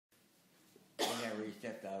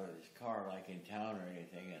stepped out of his car like in town or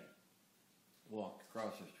anything and walked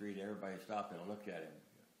across the street. Everybody stopped and looked at him.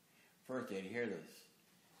 First, they'd hear the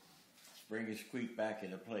spring squeak back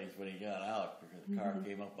into place when he got out because the car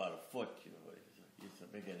came up about a foot. You know, he's so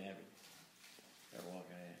big and heavy. They're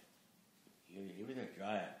walking in. He was a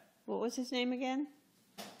giant. What was his name again?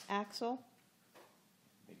 Axel?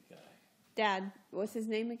 Big guy. Dad, what's his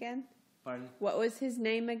name again? Pardon? What was his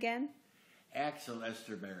name again? Axel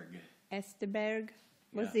Esterberg. Esterberg?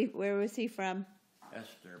 Yeah. Where was he from?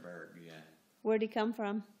 Esterberg, yeah. Where'd he come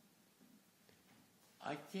from?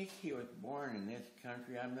 I think he was born in this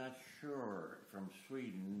country. I'm not sure. From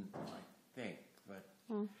Sweden, I think. But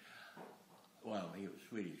well, he was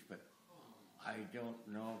Swedish, but I don't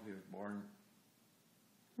know if he was born,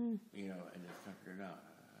 you know, in this country or not.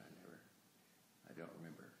 I don't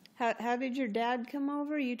remember. How did your dad come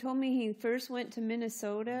over? You told me he first went to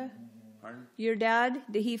Minnesota. Pardon? Your dad,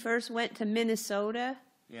 he first went to Minnesota?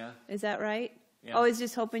 Yeah. Is that right? Yeah. I was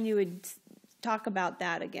just hoping you would talk about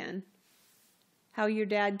that again. How your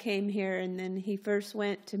dad came here and then he first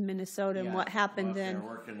went to Minnesota and what happened then. He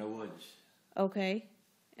worked in the woods. Okay.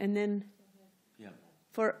 And then Yeah.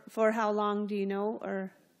 for how long do you know?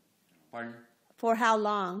 Or Pardon? for how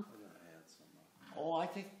long? Oh, I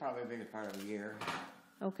think probably a big part of a year.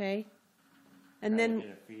 Okay. And Trying then to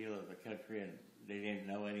get a feel of the country, and they didn't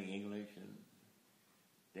know any English, and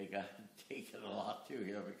they got taken a lot too,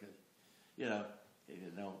 you know, because, you know, they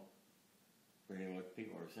didn't know really what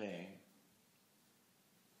people were saying.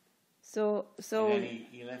 so And then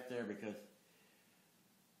he left there because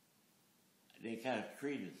they kind of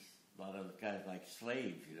treated a lot of the guys like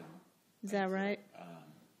slaves, you know. is that And so, right?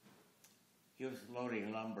 He was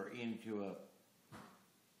loading lumber into a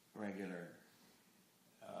regular,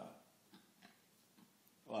 a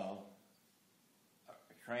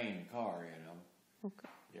train car, you know. Okay.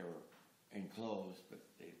 They were enclosed, but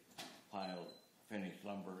they piled finished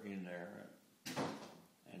lumber in there.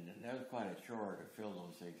 And that was quite a chore to fill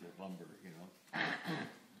those things with lumber, you know.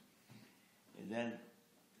 And then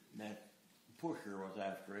that pusher was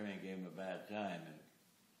after him and gave him a bad time. And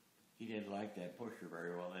he didn't like that pusher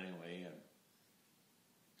very well anyway. And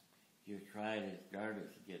he was trying his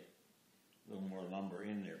darndest to get a little more lumber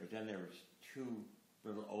in there. But then there was two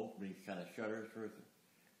little openings, kind of shutters for the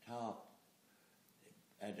top.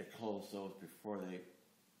 They had to close those before they,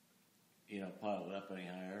 you know, piled it up any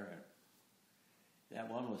higher. And that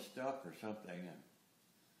one was stuck or something. And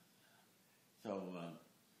so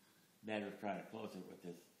Dad was trying to close it with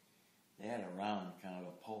this. They had a round kind of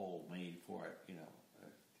a pole made for it, you know,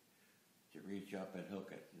 to reach up and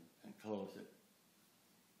hook it and close it.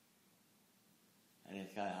 And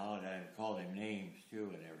this guy hollered at him, called him names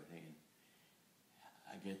too and everything.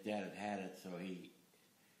 I guess Dad had it, so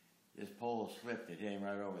this pole slipped and hit him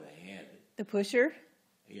right over the head. The pusher?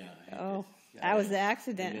 Yeah. Oh, that was the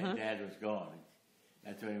accident, and huh? Dad was gone.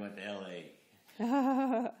 That's when he went to L.A.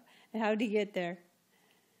 How did he get there?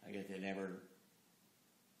 I guess they never,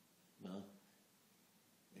 well,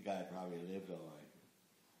 the guy probably lived all right.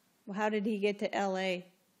 Well, how did he get to L.A.?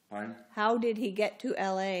 Pardon? How did he get to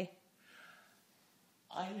L.A.?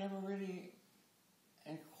 I never really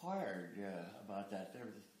inquired about that.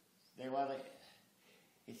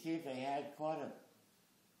 It seems they had quite a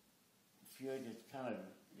few just kind of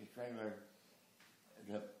just regular,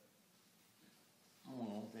 the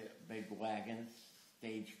big wagons,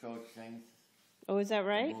 stagecoach things. Oh, is that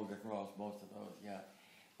right? They moved across most of those, yeah.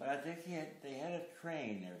 But I think they had a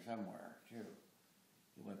train there somewhere too.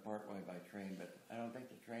 He went part way by train, but I don't think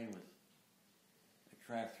the train was. The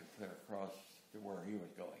tracks were put across to where he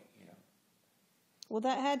was going, you know. Well,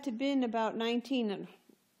 that had to been about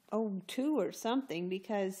 1902 or something,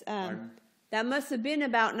 because that must have been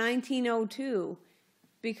about 1902,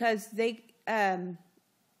 because they,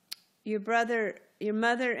 your mother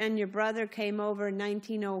and your brother came over in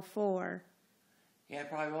 1904. Yeah, it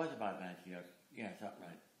probably was about 1902. Yeah, something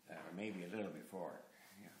like that, or maybe a little before.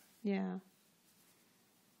 Yeah. Yeah.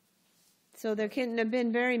 So there couldn't have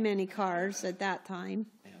been very many cars at that time.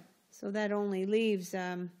 Yeah. So that only leaves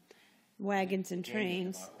wagons and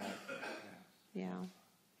trains. Yeah. Yeah.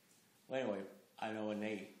 Well, anyway, I know when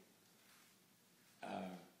they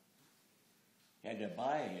had to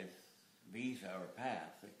buy his visa or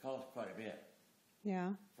pass, it cost quite a bit.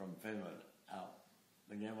 Yeah. From Finland out.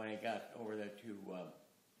 But then when he got over there to,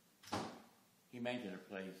 he rented a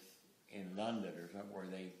place in London or something where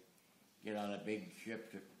they get on a big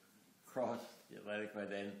ship to cross the Atlantic, but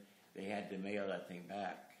then they had to mail that thing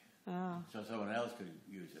back. Oh. So someone else could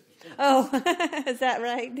use it. Oh, is that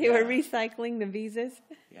right? They were recycling the visas?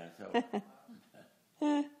 Yeah, so,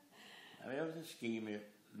 I mean, it was a scheme to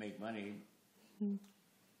make money,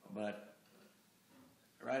 But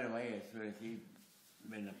right away, as soon as he'd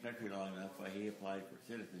been in the country long enough, he applied for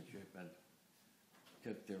citizenship and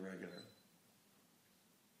took the regular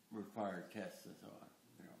required tests and so on.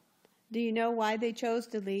 You know. Do you know why they chose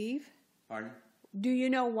to leave? Pardon? Do you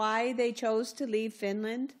know why they chose to leave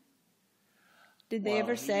Finland? Did they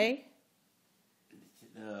ever say?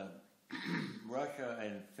 Russia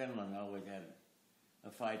and Finland always had a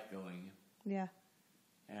fight going. Yeah.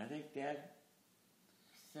 And I think Dad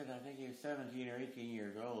said, I think he was 17 or 18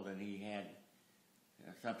 years old, and he had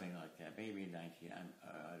something like that, maybe 19. I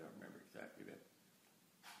don't remember exactly, but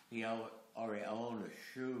he already owned a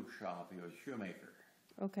shoe shop. He was a shoemaker.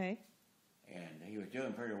 Okay. And he was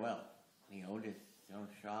doing pretty well. He owned his own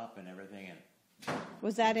shop and everything. And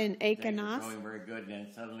was that in Akenas? Things were going very good, and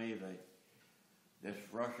then suddenly this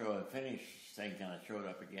Russia and Finnish thing kind of showed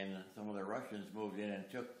up again. And some of the Russians moved in and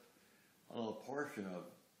took a little portion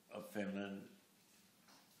of Finland,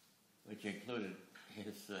 which included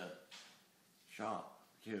his shop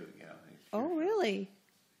too. You know. Oh, really?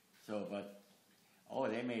 So,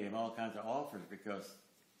 they made him all kinds of offers because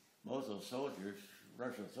most of those soldiers,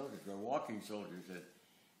 Russian soldiers, were walking soldiers that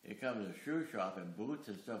they come to the shoe shop and boots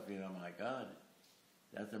and stuff. You know, my God,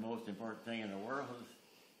 that's the most important thing in the world.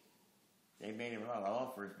 They made him a lot of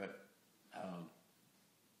offers, but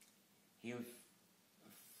he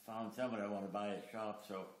found someone that wanted to buy his shop,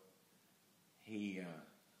 so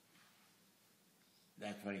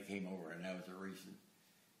that's when he came over, and that was the reason.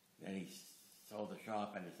 Then he sold the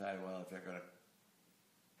shop and decided, well, if they're going to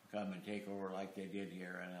come and take over like they did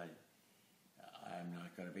here, and I'm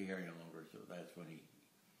not going to be here any longer, so that's when he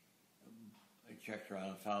checked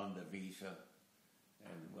around, found the visa,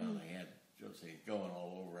 and, well, they had, going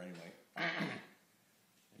all over anyway.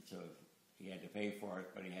 And so he had to pay for it,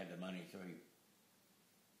 but he had the money, so it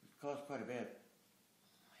cost quite a bit.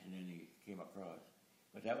 And then he came across.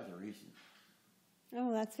 But that was the reason.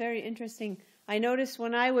 Oh, that's very interesting. I noticed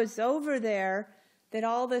when I was over there that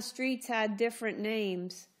all the streets had different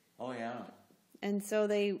names. Oh, yeah. And so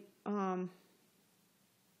they,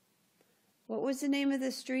 what was the name of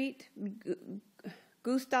the street?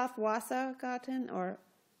 Gustav Wassergarten or?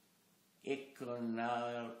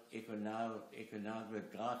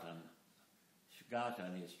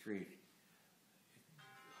 Gatan is street.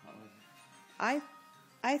 I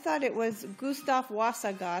thought it was Gustav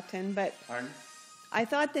Wassergarten, but pardon? I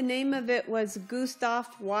thought the name of it was Gustav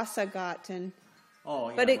Wassergarten. Oh,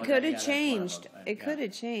 yeah. But it could have changed. It could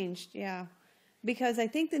have changed, yeah. Because I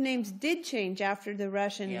think the names did change after the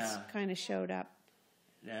Russians kind of showed up.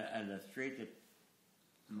 Yeah, and the street that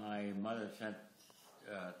my mother sent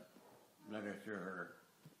letter to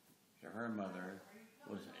her mother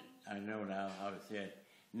was, I know now how to say it,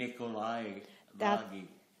 Nikolai Gatan.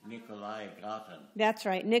 That's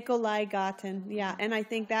right, Nikolai Gatan. Yeah, and I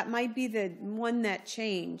think that might be the one that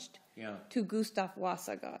changed to Gustav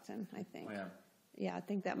Wassergarten, I think. Oh, yeah. Yeah, I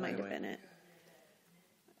think that might have been it.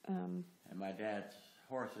 And my dad's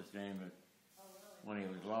horse's name, when he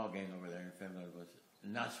was logging over there in Finland, was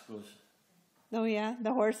Naskus. Oh, yeah?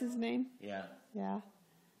 The horse's name? Yeah. Yeah.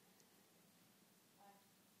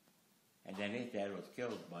 And then his dad was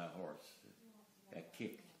killed by a horse. Got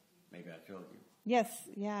kicked. Maybe I told you. Yes,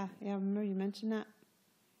 yeah. I remember you mentioned that.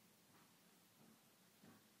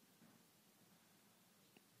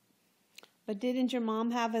 But didn't your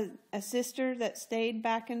mom have a sister that stayed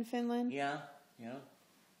back in Finland? Yeah. Yeah.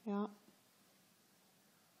 I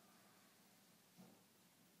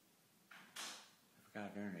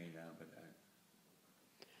forgot her name now, but...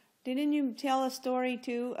 Didn't you tell a story,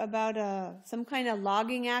 too, about some kind of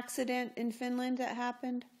logging accident in Finland that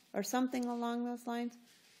happened? Or something along those lines?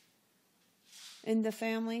 In the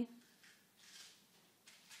family?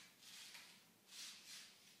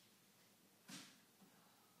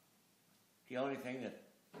 The only thing that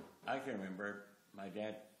I can remember, my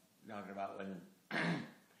dad talking about when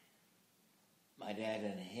my dad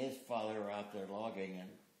and his father were out there logging, and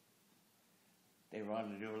they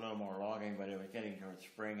wanted to do a little more logging, but it was getting towards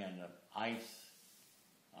spring, and the ice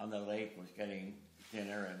on the lake was getting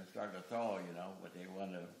thinner and starting to thaw, but they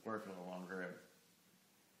wanted to work a little longer, and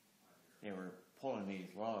they were pulling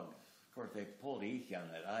these logs. Of course, they pulled easy on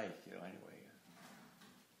that ice, anyway.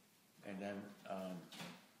 And then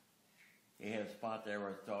he had a spot there where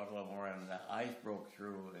it thawed a little more, and the ice broke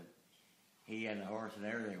through, and he and the horse and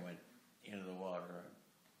everything went into the water.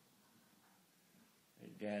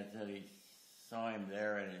 And Dad said he saw him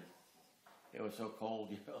there, and it was so cold,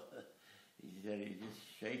 He said he's just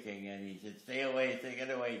shaking, and he said, "Stay away, get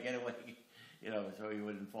away," so he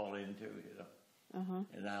wouldn't fall into, Uh-huh.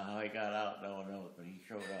 And now how he got out, no one knows, but he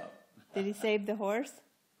showed up. Did he save the horse?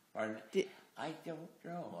 Pardon? I don't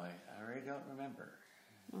know. I really don't remember.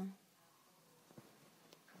 Oh.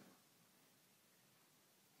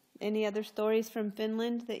 Any other stories from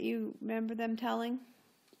Finland that you remember them telling?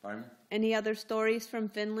 Pardon? Any other stories from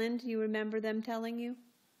Finland you remember them telling you?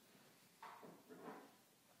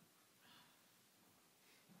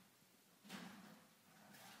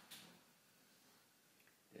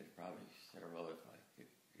 There's probably several if I could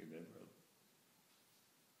remember.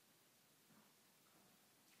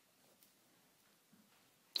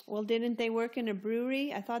 Well, didn't they work in a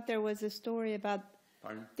brewery? I thought there was a story about...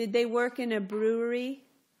 Pardon? Did they work in a brewery?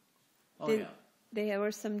 Oh, Did, yeah. There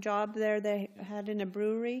was some job there they had in a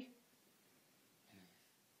brewery?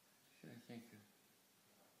 Should I think of...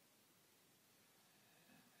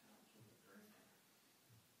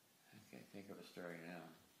 I can't think of a story now.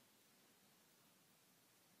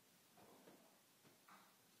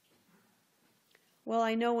 Well,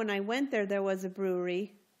 I know when I went there was a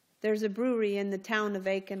brewery. There's a brewery in the town of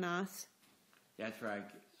Akenas. That's right.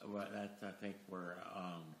 Well, that's, I think, where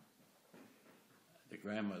the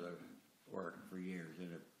grandmother worked for years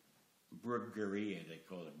in a bruggeria, they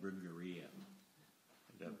call it bruggeria,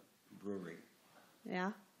 the brewery.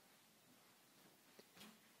 Yeah?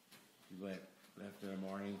 She left in the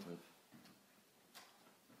morning with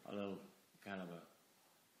a little kind of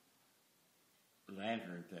a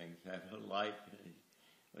lantern thing, had a light.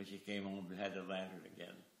 When she came home, she had the lantern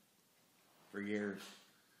again for years.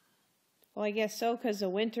 Well, I guess so, because the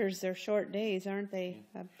winters, they're short days, aren't they,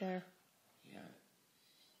 up there? Yeah.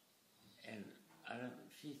 And I don't,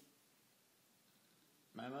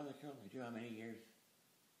 my mother told me, how many years?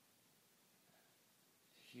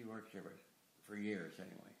 She worked there for years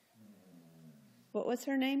anyway. What was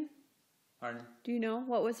her name? Pardon? Do you know?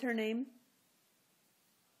 What was her name?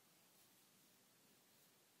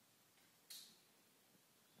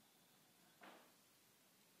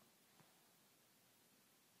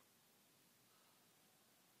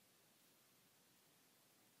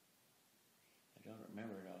 I don't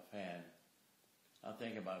remember it offhand. I'll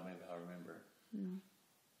think about it, maybe I'll remember.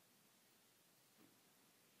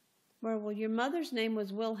 Well, your mother's name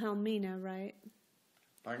was Wilhelmina, right?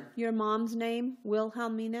 Pardon? Your mom's name,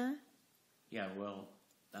 Wilhelmina? Yeah,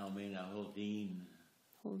 Wilhelmina Holdeen.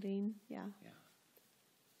 Holdeen, yeah. Yeah.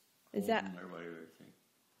 Is that... Or whatever it's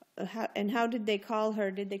like. And how did they call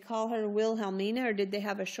her? Did they call her Wilhelmina, or did they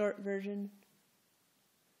have a short version?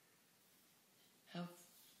 I've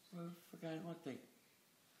forgotten what they...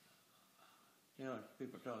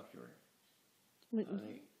 people talk to her.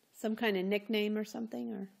 Some kind of nickname or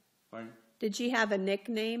something, or... Pardon? Did she have a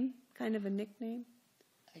nickname? Kind of a nickname?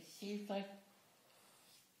 It seems like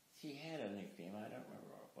she had a nickname. I don't remember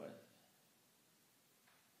what it was.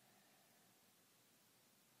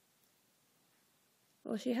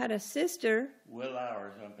 Well, she had a sister. Willa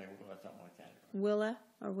or something like that. Willa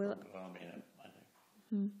or Willa? Wilhelmina, I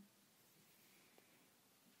think.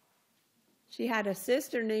 She had a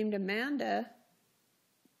sister named Amanda.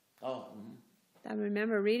 Oh, I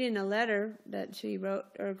remember reading a letter that she wrote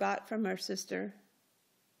or got from her sister.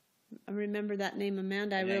 I remember that name,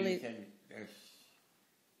 Amanda. You said there's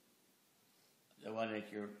the one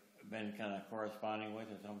that you've been kind of corresponding with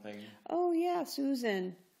or something. Oh yeah,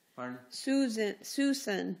 Susan. Pardon?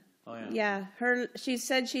 Susan. Oh yeah. Yeah, she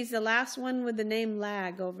said she's the last one with the name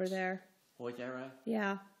Lag over there. Oh, is that right?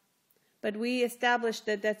 Yeah, but we established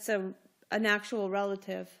that that's an actual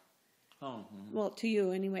relative. Oh. Well, to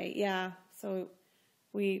you anyway. Yeah. So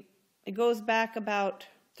it goes back about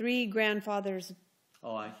 3 grandfathers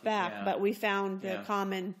back, yeah. but we found the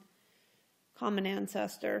common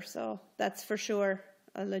ancestor, so that's for sure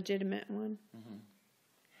a legitimate one. Mm-hmm.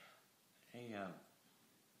 Hey,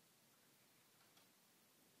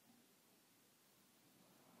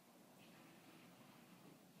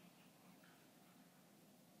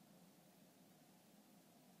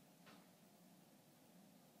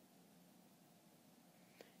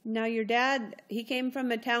 Now your dad, he came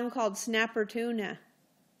from a town called Snappertuna.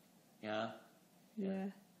 Yeah. Yeah.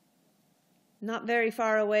 Not very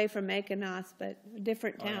far away from Akenas, but a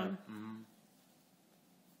different town. Yeah. Mm-hmm.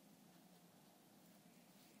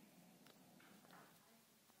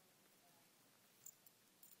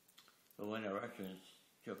 But when the Russians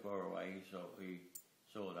took over, he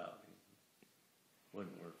sold out. He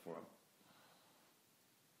wouldn't work for them.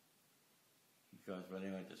 Because when they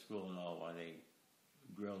went to school and all, they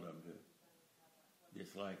grilled them to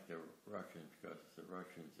dislike the Russians, because the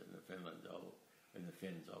Russians and the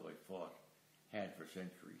Finns always had for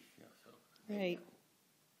centuries. So Right.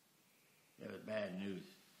 It was bad news.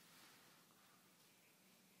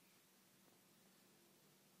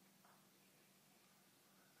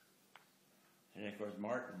 And of course,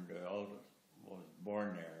 Martin, the oldest was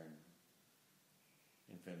born there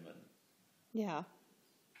in Finland. Yeah.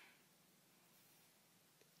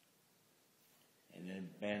 And then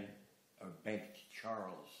Bengt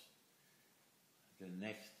Charles, the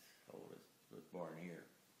next oldest, was born here.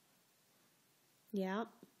 Yeah.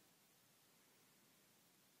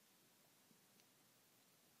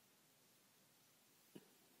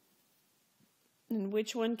 And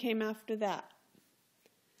which one came after that?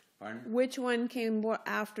 Pardon? Which one came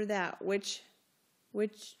after that?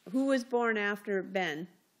 Who was born after Ben?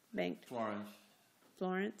 Bengt? Florence.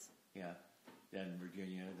 Florence? Yeah. Then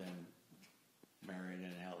Virginia, then Mary, and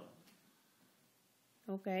then Helen.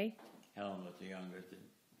 Okay. Helen was the youngest, and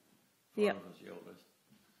Yep. Florence was the oldest.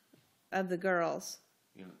 Of the girls.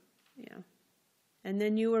 Yeah. Yeah. And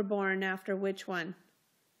then you were born after which one?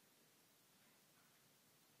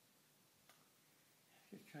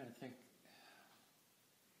 Just trying to think.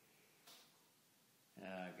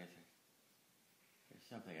 I guess there's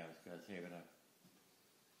something I was going to say, but I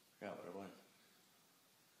forgot what it was.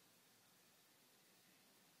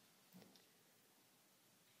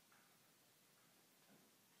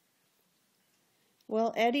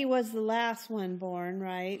 Well, Eddie was the last one born,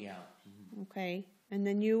 right? Yeah. Mm-hmm. Okay. And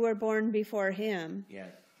then you were born before him.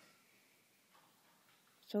 Yes.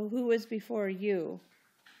 So who was before you?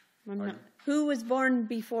 Pardon? Who was born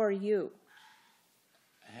before you?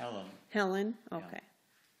 Helen. Helen? Okay. Yeah.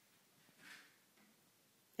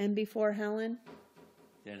 And before Helen?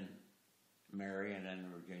 Then Mary, and then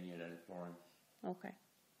Virginia, then Florence. Okay.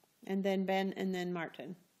 And then Ben, and then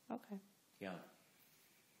Martin. Okay. Yeah.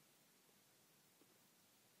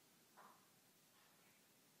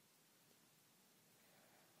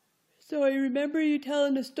 So I remember you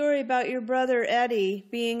telling a story about your brother Eddie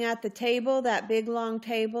being at the table, that big long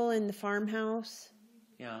table in the farmhouse.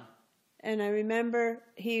 Yeah. And I remember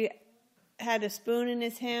he had a spoon in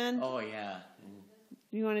his hand. Oh, yeah. And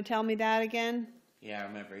You want to tell me that again? yeah, I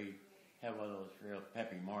remember he had one of those real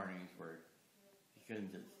peppy mornings where he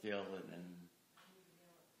couldn't sit still, and then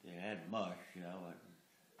they had mush, and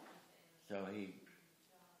so he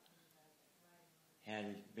had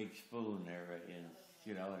his big spoon there, and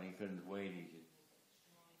and he couldn't wait. He just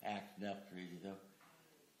acting up to it.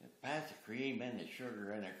 Pass the cream and the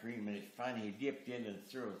sugar and the cream, and finally he dipped in and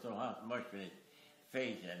threw so hot much in his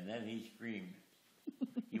face, and then he screamed.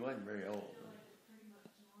 He wasn't very old.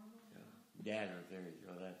 Dad was there,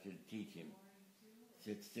 so that should teach him.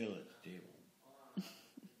 Sit still at the table.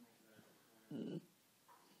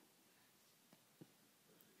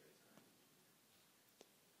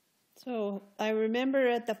 So I remember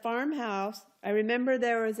at the farmhouse, I remember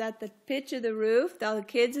there was at the pitch of the roof, the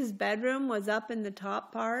kids' bedroom was up in the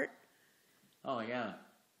top part. Oh, yeah.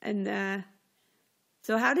 And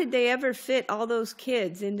so how did they ever fit all those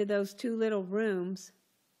kids into those two little rooms?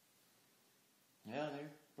 Yeah, they're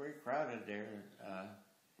pretty crowded there.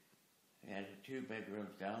 They had 2 bedrooms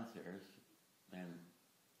downstairs, and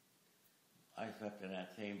I slept in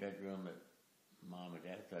that same bedroom that Mom and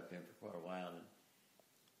Dad slept in for quite a while. And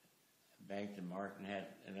Banks and Martin had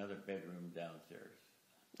another bedroom downstairs.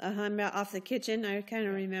 Off the kitchen. I kind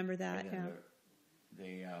of remember that. And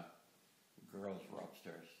Yeah. The girls were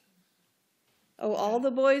upstairs. Oh, all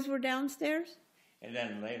the boys were downstairs? And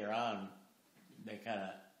then later on, it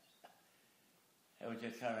was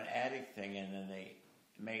just kind of an attic thing, and then they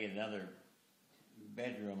made another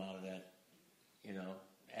bedroom out of that,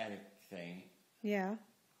 attic thing. Yeah.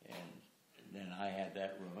 And then I had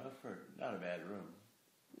that room. It was not a bad room.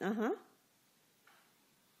 Uh-huh.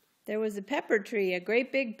 There was a pepper tree, a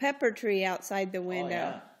great big pepper tree outside the window. Oh,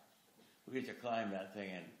 yeah. We used to climb that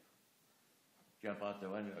thing and jump out the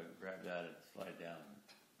window and grab that and slide down.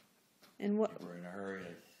 And what? If we're in a hurry,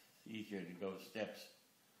 it's easier to go steps.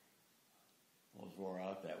 Almost wore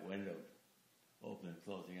out that window, opening and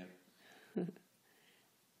closing it.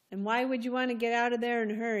 And why would you want to get out of there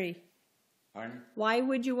in a hurry? Pardon? Why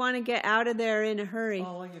would you want to get out of there in a hurry?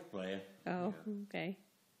 Oh, I just play it. Oh, Yeah. okay.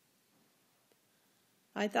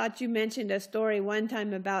 I thought you mentioned a story one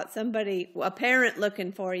time about somebody, a parent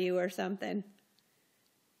looking for you or something.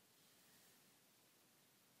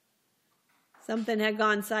 Something had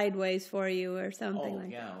gone sideways for you or something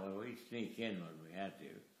like that. Oh, yeah. Well, we sneak in when we had to.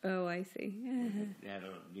 Oh, I see.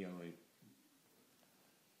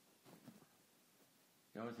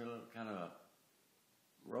 There was a little kind of a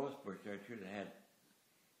rose bush there too that had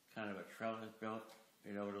kind of a trellis built,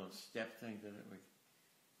 little step things in it. We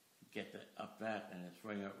get up that and then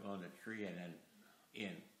swing up on the tree and then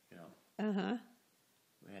in, Uh-huh.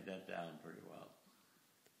 We had that down pretty well.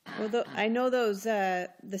 Well, I know those, the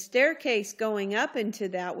staircase going up into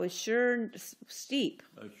that was sure steep.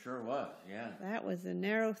 It sure was, yeah. That was a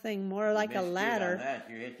narrow thing, more like a ladder. On that,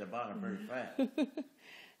 you hit the bottom pretty fast.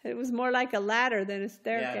 It was more like a ladder than a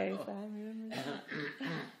staircase. Yeah. I remember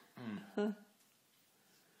that.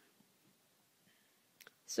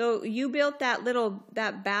 So you built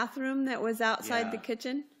that bathroom that was outside the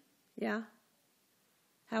kitchen? Yeah.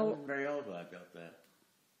 I wasn't very old when I built that.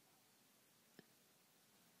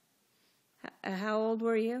 How old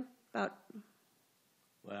were you? About.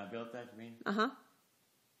 When I built that, you mean? Uh-huh.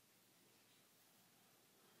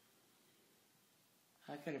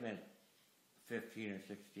 I could have been 15 or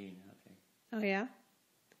 16, I think. Oh, yeah?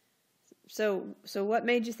 So what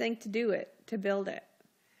made you think to build it?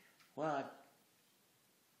 Well,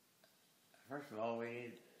 first of all, we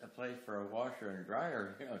need a place for a washer and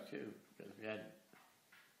dryer, too, because we had,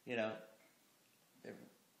 there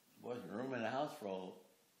wasn't room in the house for all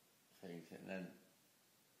things, and then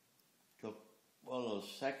took one of those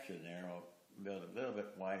sections there, built a little bit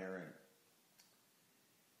wider,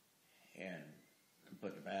 and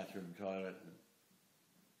put the bathroom, toilet, and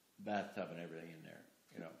bathtub and everything in there,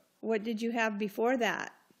 What did you have before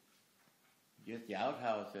that? Just the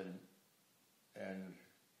outhouse and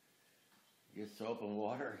just soap and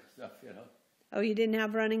water and stuff, Oh, you didn't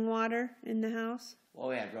have running water in the house? Well,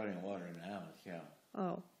 we had running water in the house, yeah.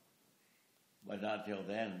 Oh. But not till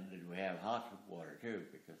then did we have hot water, too,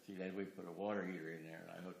 because, see, then we put a water heater in there,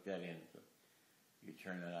 and I hooked that in, so you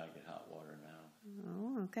turn that out and get hot water now.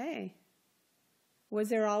 Oh, okay. Was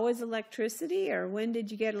there always electricity, or when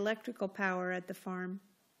did you get electrical power at the farm?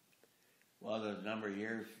 Well, there's a number of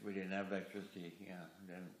years we didn't have electricity, yeah.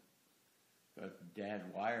 But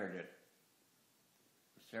Dad wired it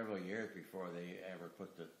several years before they ever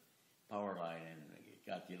put the power line in. It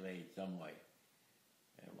got delayed some way.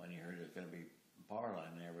 And when he heard there's going to be a power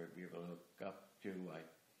line there, we'd be able to hook up to,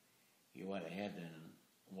 he went ahead and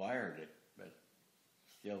wired it, but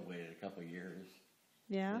still waited a couple of years.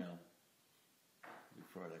 Yeah.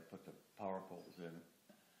 Before they put the power poles in.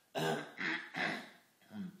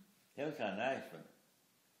 It was kind of nice, but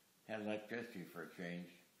had electricity for a change.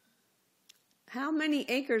 How many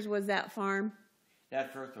acres was that farm?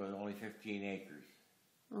 That first was only 15 acres.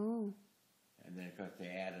 Oh. And then, of course, they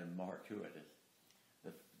added more to it.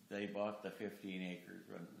 They bought the 15 acres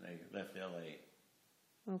when they left L.A.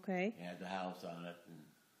 Okay. They had the house on it and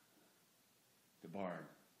the barn.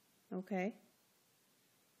 Okay.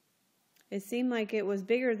 It seemed like it was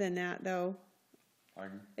bigger than that, though.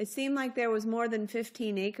 Pardon? It seemed like there was more than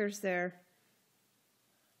 15 acres there.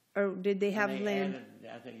 Or did they have land? Added,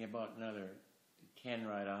 I think they bought another 10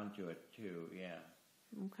 right onto it, too, yeah.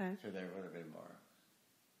 Okay. So there would have been more.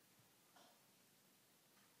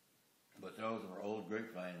 But those were old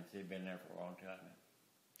grapevines. They'd been there for a long time.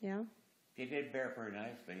 Yeah. They did bear pretty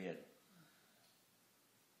nicely.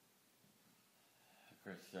 Of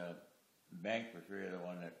course, Bank was really the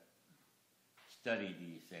one that studied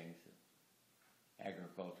these things,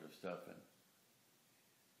 agriculture stuff, and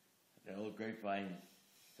the old grapevines,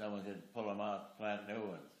 someone said pull them out, plant new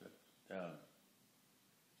ones. But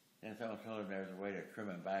then someone told him there was a way to trim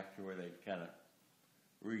them back to where they'd kind of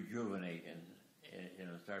rejuvenate and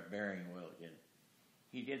start bearing well again.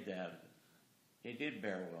 He did that. They did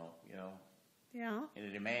bear well, Yeah. And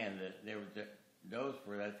the demand that there was those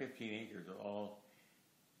for that 15 acres of all.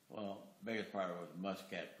 Well, biggest part was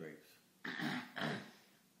muscat grapes.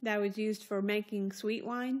 That was used for making sweet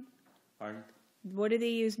wine? Pardon? What do they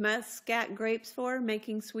use muscat grapes for,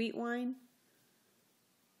 making sweet wine?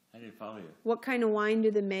 I didn't follow you. What kind of wine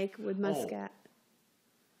do they make with muscat?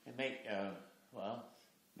 They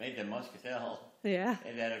made the muscatel. Yeah.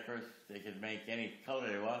 And then, of course, they could make any color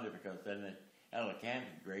they wanted because then the Alicante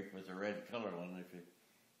grape was a red color one. If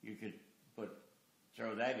you could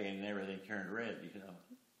throw that in and everything turned red,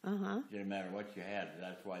 Uh-huh. Didn't matter what you had.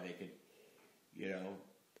 That's why they could,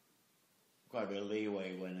 quite a bit of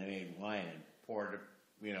leeway when they made wine and poured,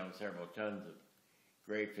 several tons of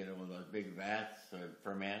grapes in one of those big vats to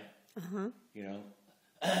ferment. Uh-huh.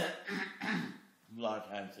 A lot of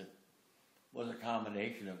times it was a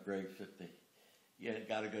combination of grapes that they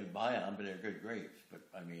got a good buy on, but they're good grapes. But,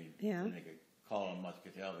 Yeah. Then they could call them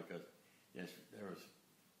muscatel because there was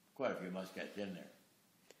quite a few muscats in there.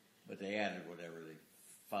 But they added whatever they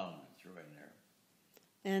found and threw in there.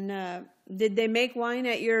 And did they make wine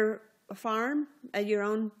at your farm, at your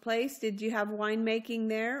own place? Did you have winemaking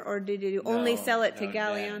there, or did you only sell it to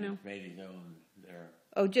Galliano? Dad just made his own there.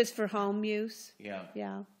 Oh, just for home use? Yeah.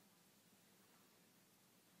 Yeah.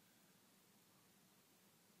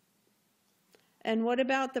 And what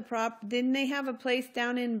about the prop? Didn't they have a place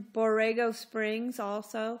down in Borrego Springs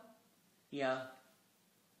also? Yeah.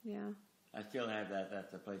 Yeah. I still have that.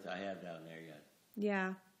 That's the place I have down there yet.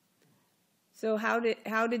 Yeah. So how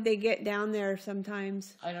did they get down there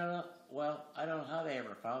sometimes? I don't know. Well, I don't know how they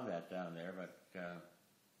ever found that down there, but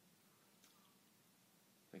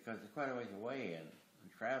because it's quite a ways away, and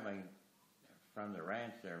traveling from the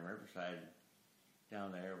ranch there in Riverside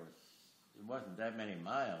down there it wasn't that many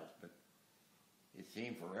miles, but it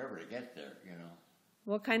seemed forever to get there, you know.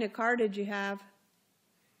 What kind of car did you have?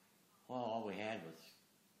 Well, all we had was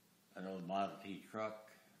an old Model T truck,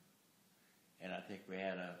 and I think we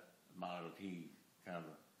had a Model T kind of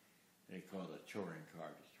they call it a touring car,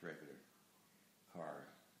 just a regular car.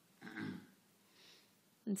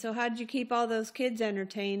 And so how did you keep all those kids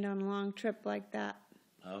entertained on a long trip like that?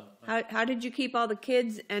 Oh? How did you keep all the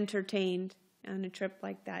kids entertained on a trip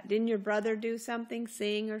like that? Didn't your brother do something,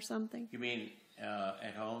 sing or something? You mean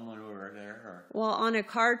at home when we were there? Or? Well, on a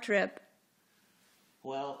car trip.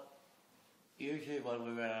 Well, usually when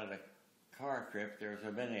we went on a car trip, there were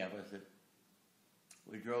so many of us that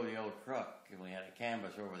we drove the old truck, and we had a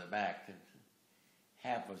canvas over the back, and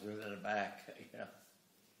half was in the back, you know.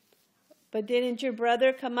 But didn't your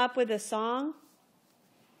brother come up with a song?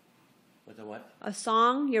 With a what? A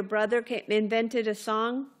song? Your brother invented a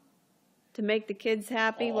song to make the kids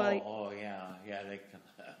happy? Yeah. They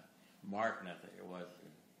Martin, I think it was.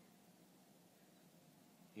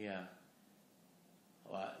 Yeah.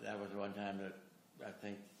 Well, that was one time that I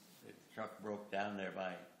think the truck broke down there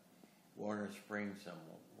by Warner Springs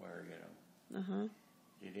somewhere, you know. Uh-huh.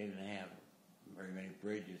 They didn't have very many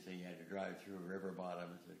bridges, so you had to drive through river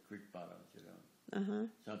bottoms and creek bottoms, you know. Uh-huh.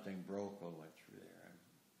 Something broke when we went through there. And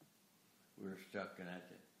we were stuck and had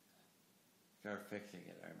to start fixing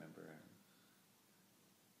it, I remember. And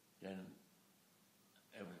then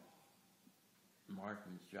it was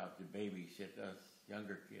Martin's job to babysit us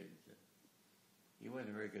younger kids. He wasn't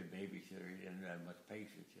a very good babysitter. He didn't have much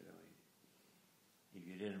patience, you know. If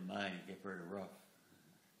you didn't mind, he'd get pretty rough,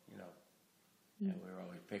 you know. And we were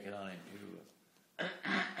always picking on him, too.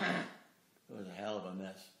 It was a hell of a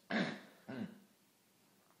mess.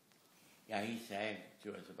 Yeah, he sang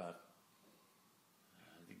to us about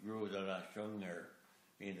the grooves that I sung there.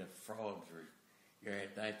 I mean, the frogs were, you're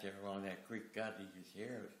at night there along that creek, God, you just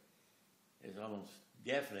hear it. It's almost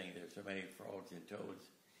deafening. There's so many frogs and toads,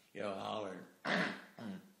 you know, hollering.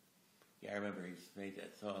 Yeah, I remember he made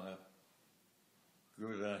that song up.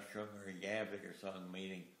 Grooves that I sung, or Yavliger song,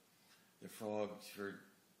 meaning the frogs were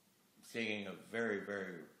singing a very,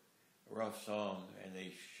 very rough song, and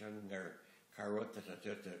they sung their carota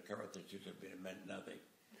meant nothing.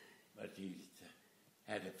 But he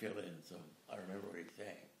had to fill in, so I remember what he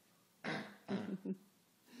sang.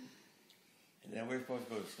 And then we were supposed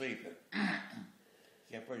to go to sleep, but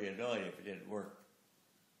got pretty annoyed if it didn't work.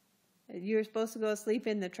 You were supposed to go to sleep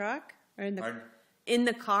in the truck? Or in the Pardon? In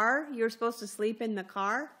the car? You were supposed to sleep in the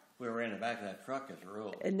car? We were in the back of that truck as a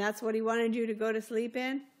rule. And that's what he wanted you to go to sleep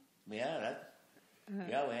in? Yeah,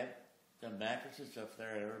 yeah, we had some mattresses up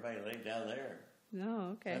there, and everybody laid down there.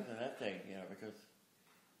 Oh, okay. Something that thing, you know, because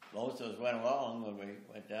most of us went along when we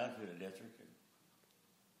went down through the district. And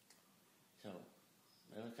so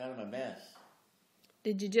it was kind of a mess.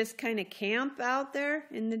 Did you just kind of camp out there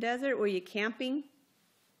in the desert? Were you camping?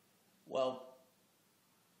 Well,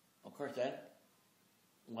 of course,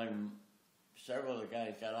 when several of the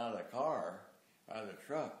guys got out of the car, out of the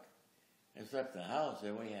truck, and slept in the house,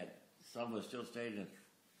 then we had some of us still stayed in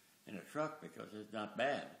the truck because it's not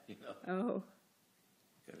bad, you know. Oh.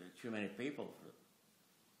 Because there's too many people for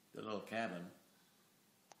the little cabin.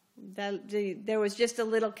 There was just a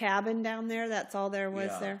little cabin down there? That's all there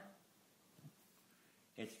was there?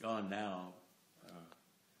 It's gone now.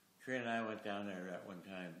 Trina and I went down there that one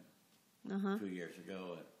time 2 years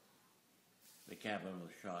ago, and the cabin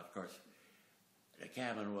was shot. Of course, the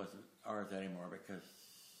cabin wasn't ours anymore because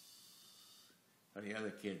the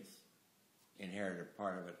other kids inherited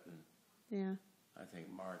part of it. And yeah. I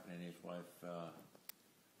think Martin and his wife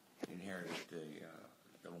inherited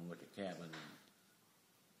the one with the cabin.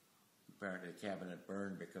 Apparently the cabin had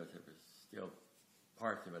burned because there was still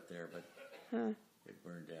parts of it there, but it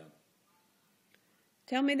burned down.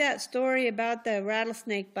 Tell me that story about the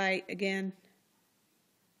rattlesnake bite again.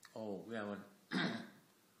 Oh, yeah, when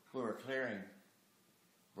we were clearing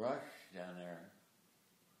brush down there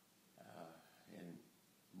in,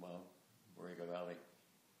 Borrego Valley,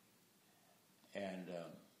 and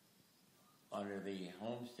under the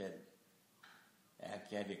Homestead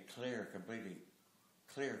Act, you had to completely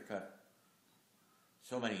clear cut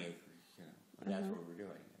so many acres, you know, and that's what we're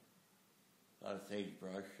doing. A lot of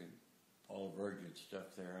sagebrush and all virgin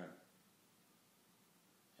stuff there.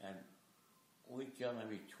 And we kill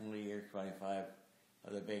maybe 20 or 25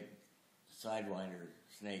 of the big sidewinder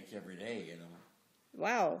snakes every day, you know.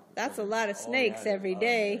 Wow, that's a lot of snakes every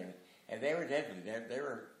day. And they were deadly.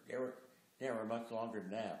 They were much longer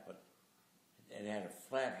than that, but they had a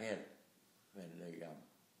flat head, and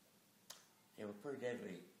they were pretty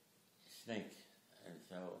deadly snakes. And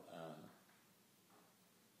so,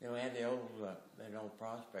 we had the that old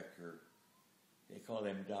prospector. They called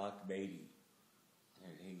him Doc Beatty,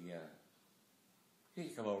 and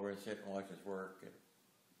he'd come over and sit and watch us work. And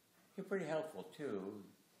he was pretty helpful too.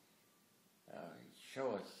 He'd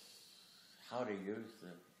show us how to use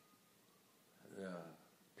the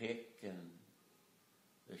pick and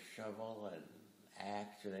the shovel and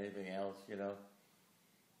axe and anything else, you know,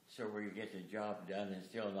 so where you get the job done and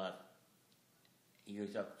still not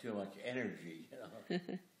use up too much energy, you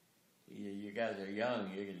know. You guys are young,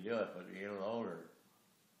 you can do it, but you get a little older,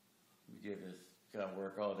 you just kind of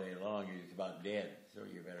work all day long, you're just about dead, so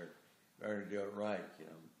you better learn to do it right, you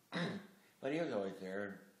know. But he was always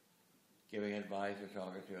there, giving advice or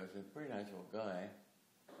talking to us. He was a pretty nice old guy.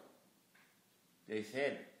 They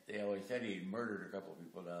always said he'd murdered a couple of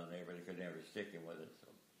people down there, but they could never stick him with it. So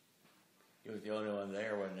he was the only one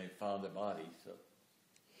there when they found the body. So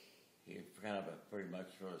he was kind of a pretty much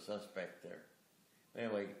sort of suspect there.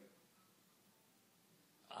 Anyway,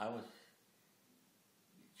 I was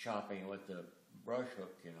chopping with the brush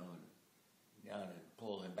hook, you know, and down and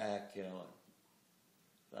pull them back, you know. And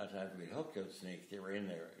a lot of times we'd hook those snakes. They were in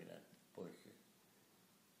there in that bush.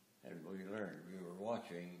 And we learned. We were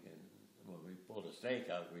watching, and when we pulled a snake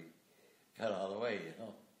out, we cut all the way, you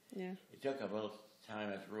know. Yeah. It took a little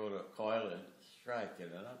time to throw a coil and strike, you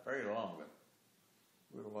know, not very long, but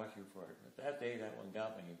we were watching for it. But that day, that one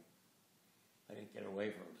got me. I didn't get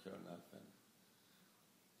away from him soon enough.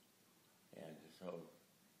 And so,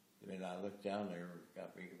 then I looked down there,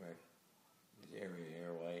 got me right this area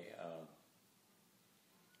here away.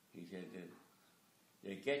 He said, did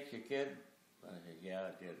it get you, kid? I said, yeah,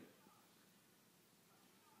 it did.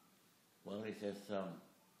 Well, he says,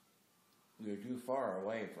 you're too far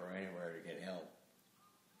away for anywhere to get help,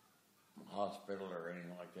 hospital or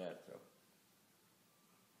anything like that, so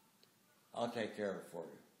I'll take care of it for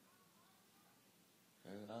you. I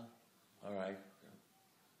said, all right. So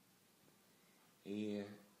he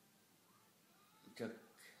took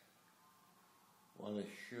one of the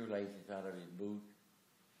shoelaces out of his boot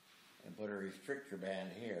and put a restrictor band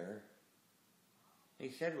here. He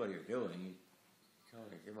said what he was doing. He told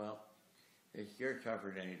me, he said, well, you're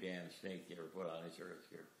tougher than any damn snake you ever put on this earth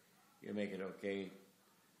here. You make it okay.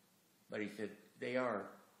 But he said, they are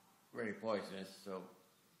very poisonous, so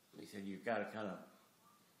he said, you've got to kind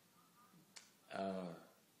of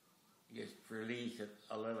just release it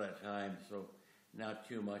a little at a time so not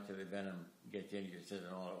too much of the venom gets into your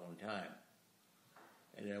system all at one time.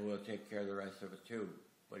 And then we'll take care of the rest of it too.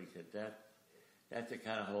 But he said, that's the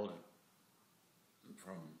kind of hold it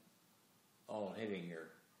from all hitting your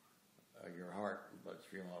heart and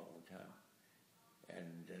bloodstream all at one time.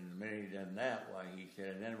 And then the minute he done that, why, he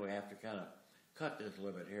said, and then we have to kind of cut this a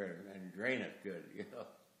little bit here and drain it good, you know.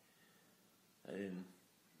 I didn't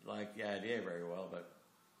like the idea very well, but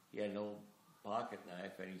he had an old pocket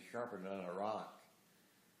knife and he sharpened it on a rock.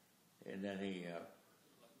 And then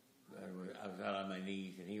I was out on my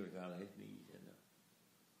knees and he was on his knees.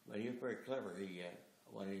 But he was very clever.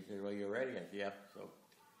 When he said, well, you ready? I said, yep. So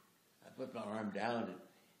I put my arm down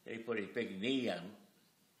and he put his big knee on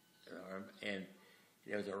the arm, and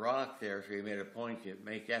there was a rock there, so he made a point to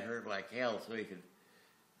make that hurt like hell so he could,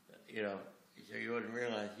 you know, so you wouldn't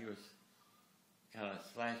realize he was kind of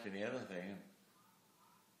slashing the other thing.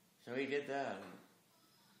 So he did that. And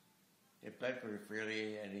it bled pretty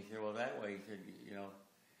freely, and he said, well, that way, he said, you know,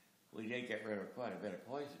 we did get rid of quite a bit of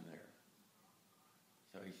poison there.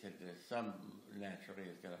 So he said, some naturally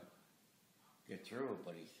is going to get through,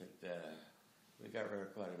 but he said, we got rid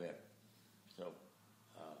of quite a bit. So,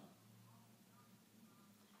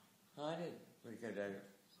 I did pretty good.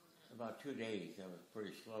 About 2 days, I was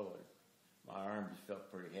pretty slow. And my arms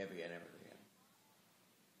felt pretty heavy and everything.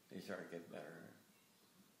 They started getting better.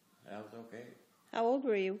 And I was okay. How old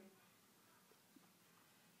were you?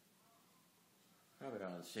 Probably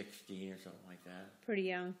around 16 or something like that. Pretty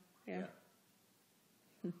young, yeah.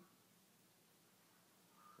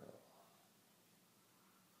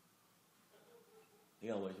 He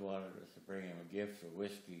always wanted us to bring him a gift of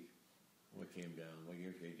whiskey when we came down. We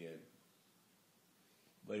usually did.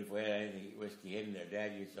 But if we had any whiskey hidden there,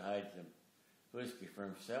 Dad used to hide some whiskey for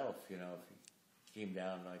himself, you know, if he came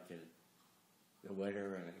down like in the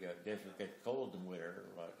winter and it got cold in winter,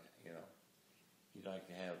 you know. he'd like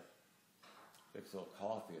to have fix a little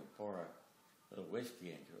coffee and pour a little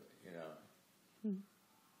whiskey into it, you know.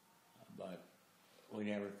 But we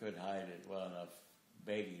never could hide it well enough.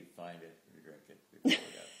 Beggie'd find it and drink it before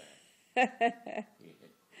we got back.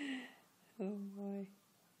 Oh boy.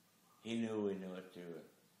 He knew we knew it too.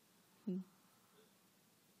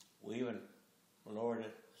 We even lowered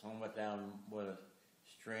it somewhat down with a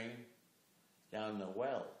string down the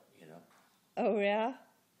well, you know. Oh yeah?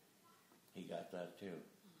 He got that too.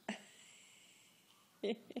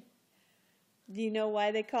 Do you know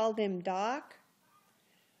why they called him Doc?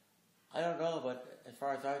 I don't know, but as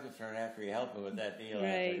far as I'm concerned, after he helped me with that deal, I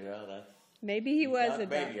Right. figured, well, that's... Maybe he was a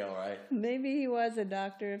baby, doctor. all right. Maybe he was a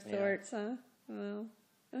doctor of Yeah. sorts, huh? Well,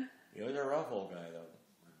 He was a rough old guy, though.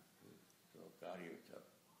 So, God, he was tough.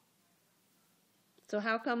 so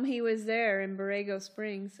how come he was there in Borrego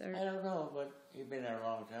Springs? I don't know, but he'd been there a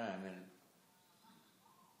long time, and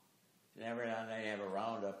every now and then they have a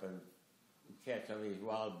roundup and catch some of these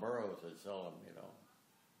wild burros and sell them, you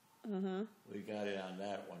know. We got in on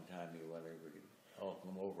that one time. He wanted we could all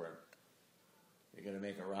come over and they're going to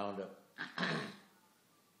make a roundup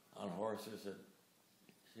on horses and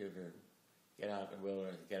see if they get out in the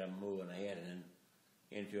wilderness, get them moving ahead, and then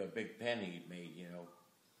into a big pen he'd made, you know.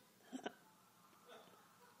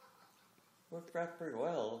 Worked out pretty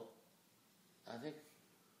well. I think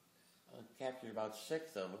I captured about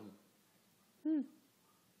 6 of them.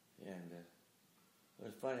 And it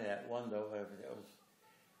was funny, that one, though, it was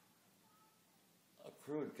a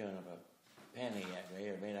crude kind of a pen he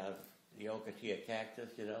had made out of the Ocotillo cactus,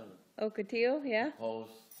 you know. Ocotillo, yeah?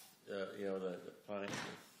 Post, you know, the plant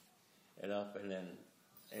and up and then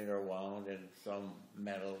interwound and some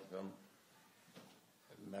metal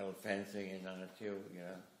fencing and on it too, you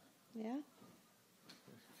know. Yeah.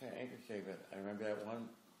 It's kind of interesting, but I remember that one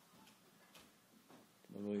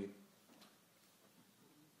when we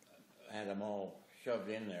had them all shoved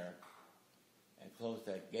in there and closed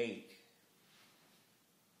that gate.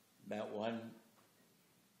 That one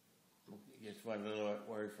just went a little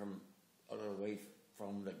way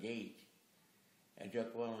from the gate and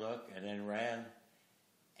took one look and then ran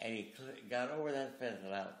and he got over that fence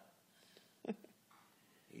and out.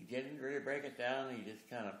 He didn't really break it down. He just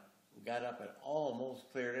kind of got up and almost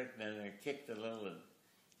cleared it and then kicked a little and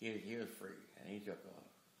he was free and he took off.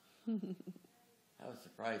 I was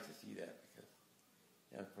surprised to see that because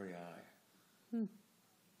that was pretty high.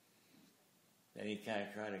 Then he kind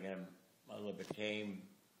of tried to get him a little bit tame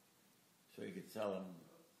so he could sell them.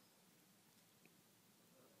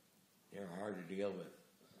 They were hard to deal with,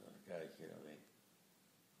 guys, you know.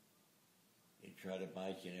 They try to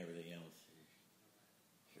bite you and everything else.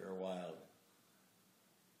 Sure wild.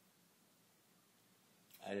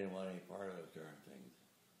 I didn't want any part of those darn things.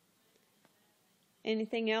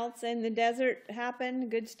 Anything else in the desert happen?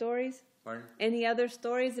 Good stories? Pardon? Any other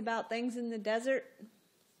stories about things in the desert?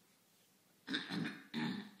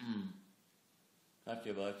 Not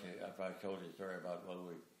too much. I probably told you a story about when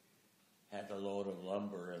we had the load of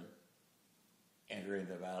lumber and entering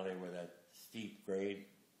the valley where that steep grade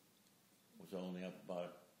was only up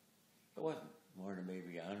about, it wasn't more than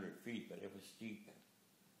maybe 100 feet, but it was steep.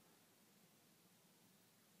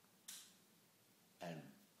 And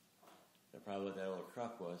the problem with that old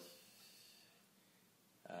truck was,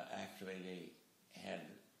 actually they had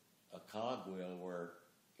a cogwheel where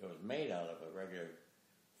it was made out of a regular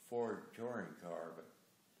Ford touring car, but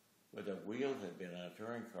where the wheels had been on a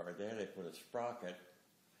touring car, there they put a sprocket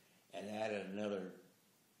and added another,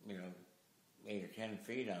 8 or 10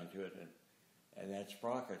 feet onto it, and that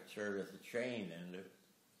sprocket served as a chain and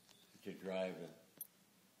to drive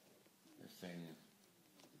this thing.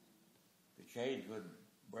 The chains would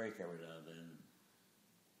break every now and then,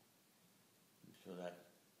 so that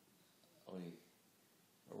we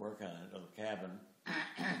were working on a little cabin,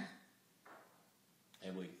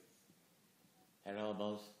 and we had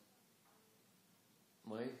almost,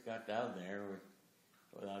 we got down there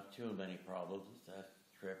without too many problems that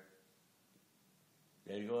trip.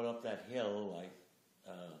 Then going up that hill,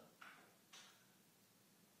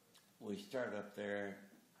 we started up there.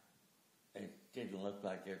 It didn't look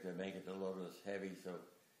like they could make it. The load was heavy, so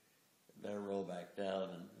they roll back down,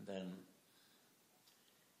 and then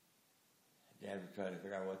Dad was trying to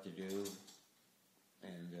figure out what to do,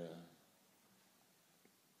 and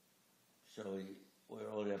so we were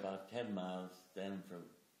only about 10 miles then from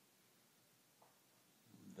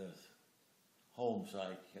the home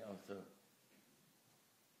site, so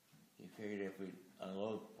he figured if we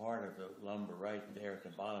unload part of the lumber right there at the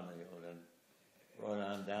bottom of the hill, then run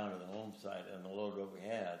on down to the home site and unload what we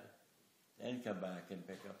had, then come back and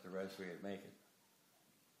pick up the rest we had make it.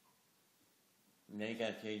 And then he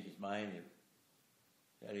got to change his mind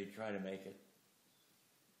that he'd try to make it.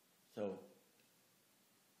 So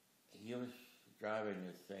he was driving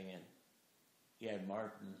this thing, and he had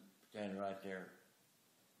Martin standing right there,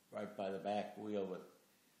 right by the back wheel with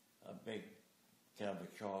a big kind of a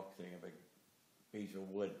chalk thing, a big piece of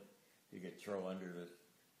wood you could throw under the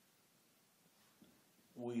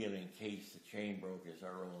wheel in case the chain broke as I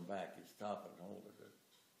rolling back. You'd stop and hold it.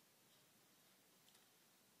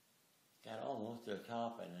 Got almost to the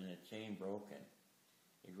top, and then the chain broke, and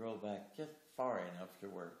he rolled back just far enough to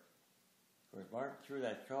where, of course, Martin threw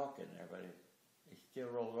that chalk in there, but he still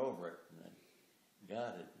rolled over it, and then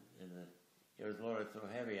got it. And it was loaded so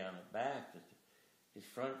heavy on the back that his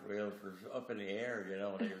front wheels were up in the air, you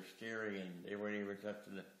know, and they were steering, and they weren't even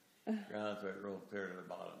touching the ground, so it rolled clear to the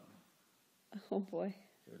bottom. Oh, boy.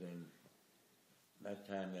 So then, that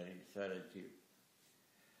time then he decided to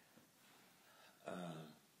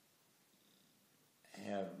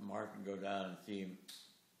have Martin go down and see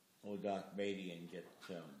old Doc Beatty and get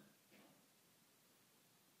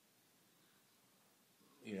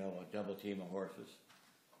you know, a double team of horses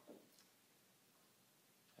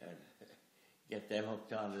and get them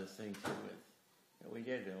hooked onto this thing too. And we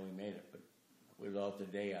did, and we made it, but we lost a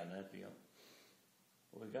day on that deal.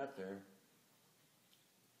 But we got there.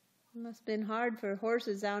 It must have been hard for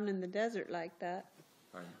horses out in the desert like that.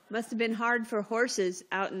 Pardon? Must have been hard for horses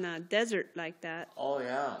out in the desert like that. Oh,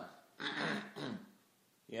 yeah.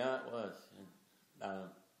 Yeah, it was. And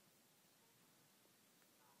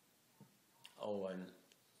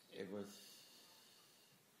it was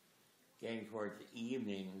getting towards the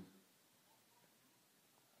evening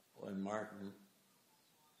when Martin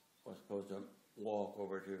was supposed to walk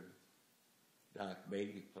over to Doc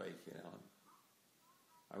Beatty's place, you know.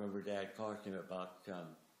 I remember Dad cautioned him about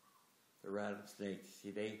the rattlesnakes.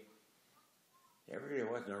 See, there really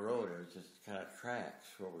wasn't a road. It was just kind of tracks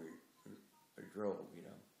where we drove, you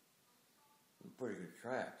know. Pretty good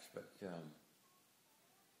tracks, but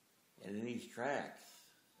and in these tracks,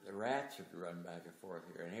 the rats would run back and forth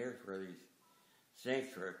here. And here's where these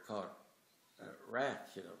snakes were caught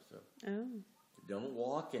rats, you know. So don't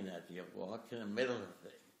walk in that deal. Walk in the middle of the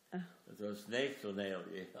thing. Those snakes will nail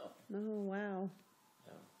you, you know. Oh, wow.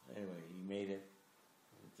 Anyway, he made it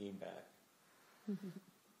and came back.